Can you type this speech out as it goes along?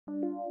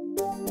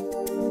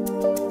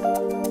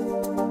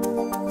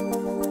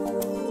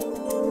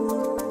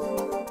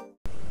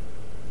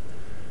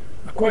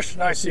A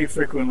question I see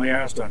frequently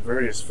asked on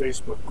various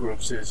Facebook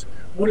groups is,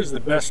 what is the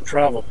best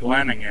travel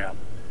planning app?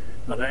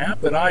 Now, the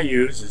app that I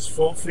use is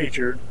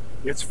full-featured,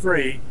 it's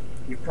free,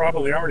 you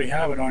probably already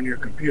have it on your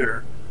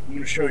computer. I'm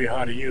going to show you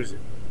how to use it.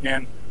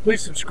 And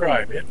please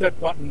subscribe, hit that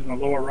button in the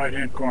lower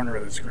right-hand corner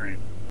of the screen.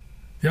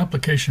 The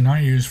application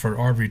I use for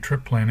RV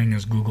trip planning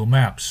is Google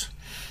Maps.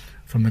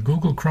 From the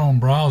Google Chrome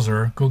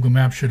browser, Google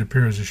Maps should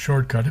appear as a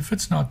shortcut. If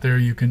it's not there,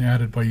 you can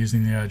add it by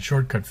using the Add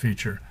Shortcut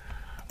feature.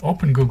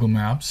 Open Google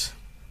Maps.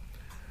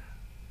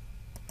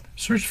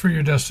 Search for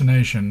your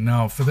destination.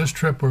 Now, for this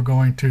trip, we're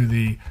going to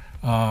the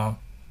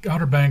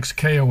Outer Banks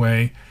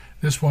KOA.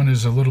 This one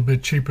is a little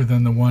bit cheaper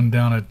than the one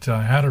down at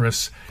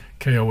Hatteras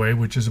KOA,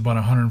 which is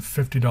about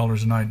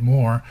 $150 a night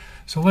more.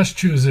 So let's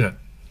choose it.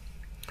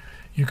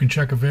 You can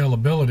check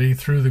availability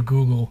through the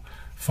Google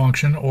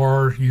function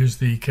or use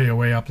the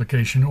KOA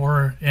application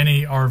or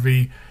any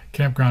RV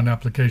campground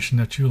application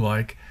that you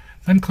like.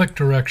 Then click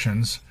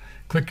directions.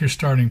 Click your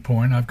starting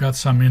point. I've got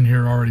some in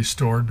here already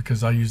stored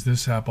because I use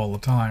this app all the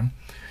time.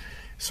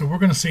 So we're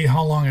going to see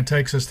how long it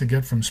takes us to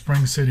get from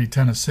Spring City,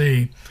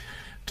 Tennessee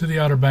to the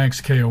Outer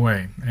Banks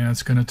KOA. And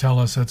it's going to tell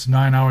us that's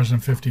 9 hours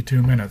and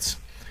 52 minutes.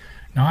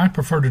 Now I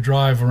prefer to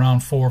drive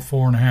around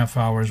 4.5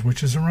 hours,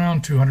 which is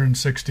around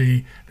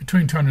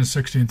between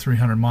 260 and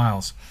 300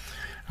 miles.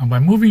 And by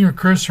moving your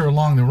cursor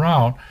along the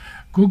route,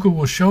 Google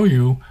will show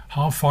you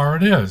how far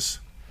it is.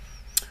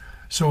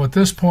 So at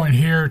this point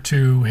here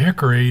to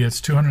Hickory,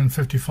 it's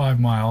 255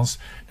 miles.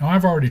 Now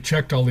I've already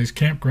checked all these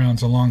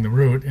campgrounds along the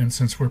route, and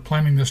since we're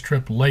planning this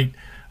trip late,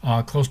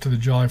 close to the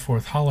July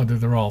 4th holiday,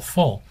 they're all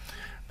full.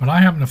 But I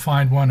happen to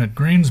find one at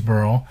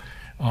Greensboro,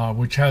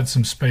 which had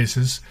some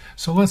spaces.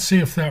 So let's see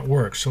if that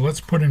works. So let's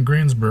put in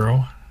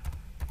Greensboro.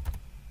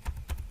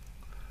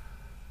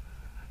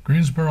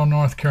 Greensboro,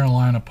 North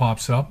Carolina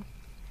pops up.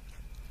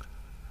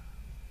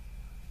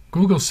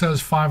 Google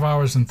says 5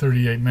 hours and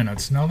 38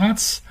 minutes. Now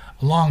that's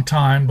a long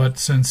time, but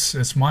since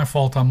it's my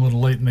fault I'm a little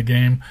late in the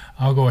game,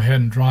 I'll go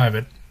ahead and drive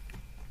it.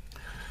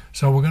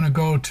 So we're going to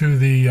go to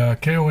the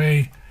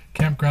KOA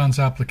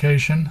Campgrounds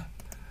application,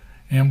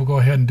 and we'll go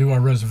ahead and do our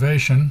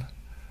reservation.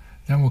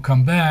 Then we'll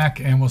come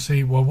back and we'll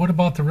see, well, what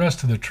about the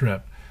rest of the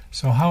trip?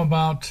 So how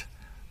about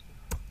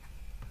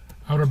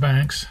Outer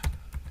Banks?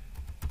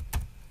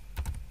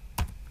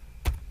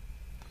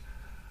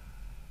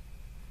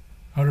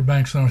 Outer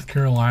Banks, North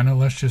Carolina.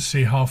 Let's just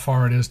see how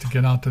far it is to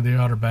get out to the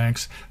Outer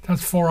Banks.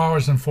 That's 4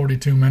 hours and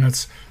 42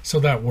 minutes, so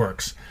that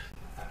works.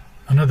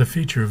 Another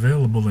feature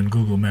available in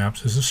Google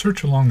Maps is a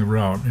search along the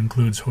route. It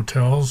includes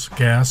hotels,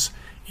 gas,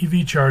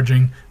 EV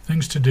charging,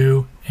 things to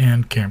do,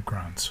 and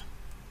campgrounds.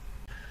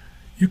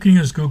 You can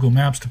use Google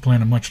Maps to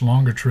plan a much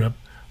longer trip.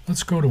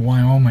 Let's go to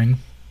Wyoming.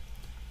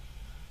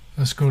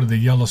 Let's go to the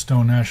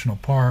Yellowstone National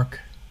Park,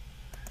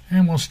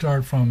 and we'll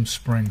start from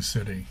Spring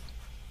City.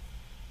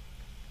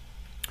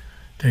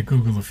 Take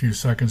Google a few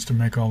seconds to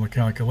make all the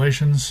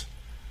calculations.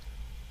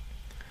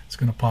 It's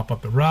going to pop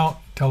up the route,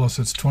 tell us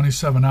it's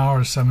 27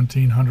 hours,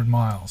 1,700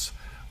 miles.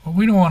 Well,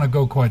 we don't want to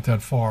go quite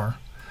that far.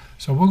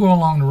 So we'll go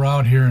along the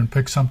route here and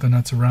pick something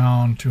that's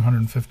around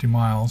 250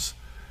 miles.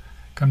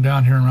 Come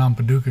down here around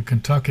Paducah,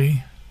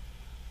 Kentucky.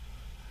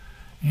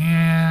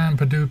 And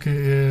Paducah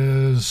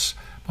is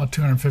about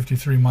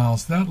 253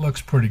 miles. That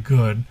looks pretty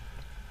good.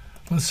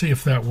 Let's see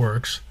if that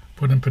works.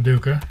 Put in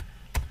Paducah.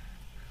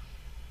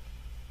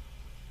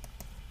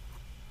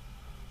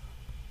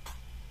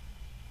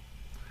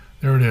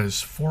 There it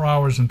is, 4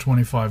 hours and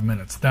 25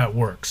 minutes. That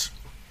works.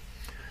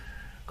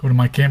 Go to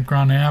my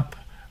campground app,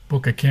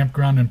 book a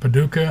campground in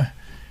Paducah,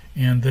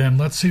 and then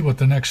let's see what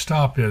the next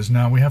stop is.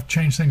 Now we have to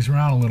change things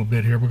around a little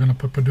bit here. We're going to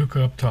put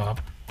Paducah up top.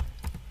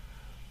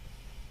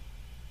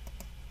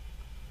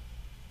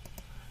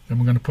 Then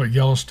we're going to put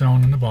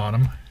Yellowstone in the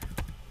bottom.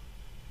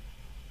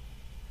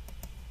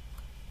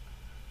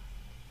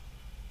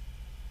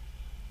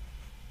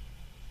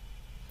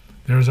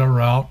 There's our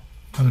route.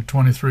 Another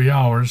 23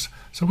 hours.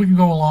 So we can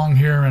go along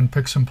here and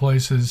pick some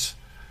places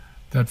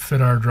that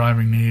fit our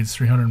driving needs.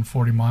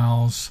 340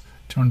 miles,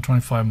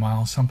 225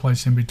 miles,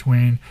 someplace in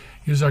between.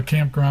 Use our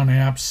campground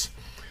apps,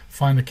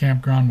 find the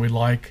campground we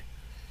like,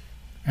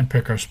 and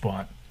pick our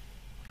spot.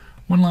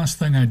 One last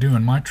thing I do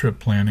in my trip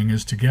planning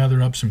is to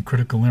gather up some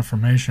critical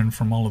information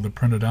from all of the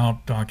printed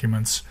out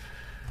documents.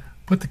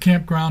 Put the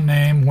campground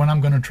name, when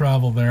I'm going to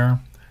travel there,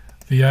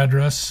 the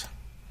address,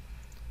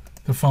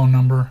 the phone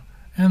number,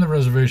 and the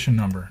reservation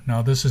number.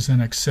 Now this is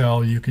in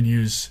Excel. You can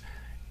use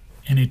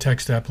any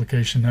text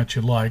application that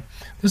you like.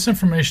 This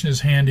information is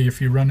handy if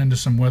you run into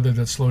some weather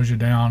that slows you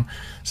down,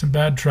 some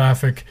bad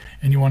traffic,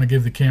 and you want to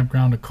give the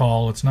campground a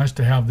call. It's nice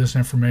to have this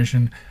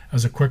information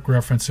as a quick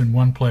reference in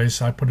one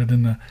place. I put it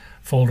in the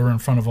folder in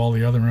front of all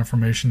the other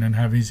information and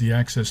have easy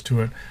access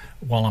to it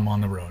while I'm on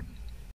the road.